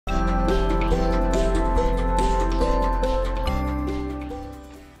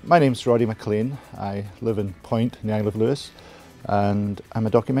My name's Rodney Maclean. I live in Point in the Isle of Lewis and I'm a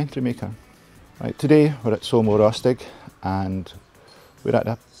documentary maker. Right, today we're at Solmo Rostig and we're at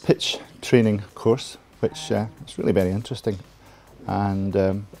a pitch training course which is really very interesting and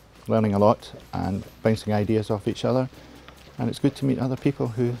learning a lot and bouncing ideas off each other, and it's good to meet other people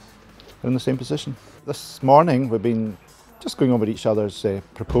who are in the same position. This morning we've been just going over each other's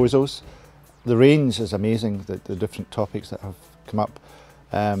proposals. The range is amazing, the different topics that have come up.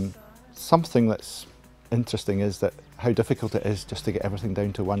 Something that's interesting is that how difficult it is just to get everything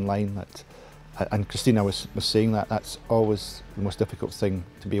down to one line. And Christina was saying that's always the most difficult thing,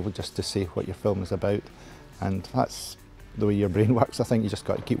 to be able just to say what your film is about. And that's the way your brain works. I think you just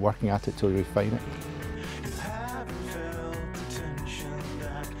got to keep working at it till you refine it.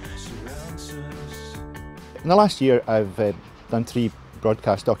 In the last year I've done 3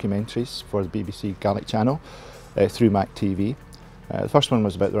 broadcast documentaries for the BBC Gaelic channel through Mac TV. The first one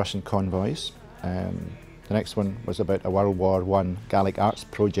was about the Russian convoys. The next one was about a World War I Gaelic arts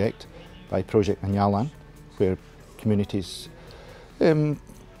project by Project Anyalan, where communities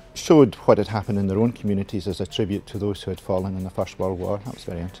showed what had happened in their own communities as a tribute to those who had fallen in the First World War. That was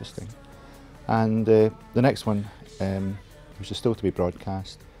very interesting. And the next one, which is still to be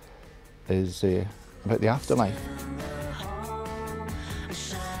broadcast, is about the afterlife.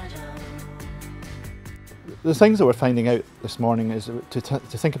 The things that we're finding out this morning is to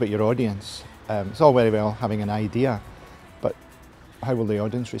think about your audience. It's all very well having an idea, but how will the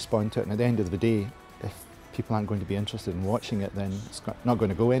audience respond to it? And at the end of the day, if people aren't going to be interested in watching it, then it's not going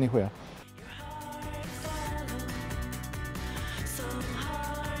to go anywhere.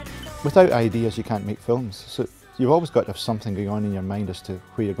 Without ideas, you can't make films. So you've always got to have something going on in your mind as to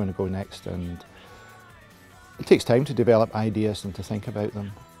where you're going to go next. And it takes time to develop ideas and to think about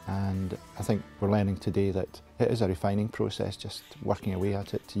them. And I think we're learning today that it is a refining process, just working away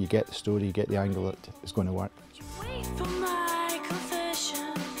at it till you get the story, you get the angle that is going to work.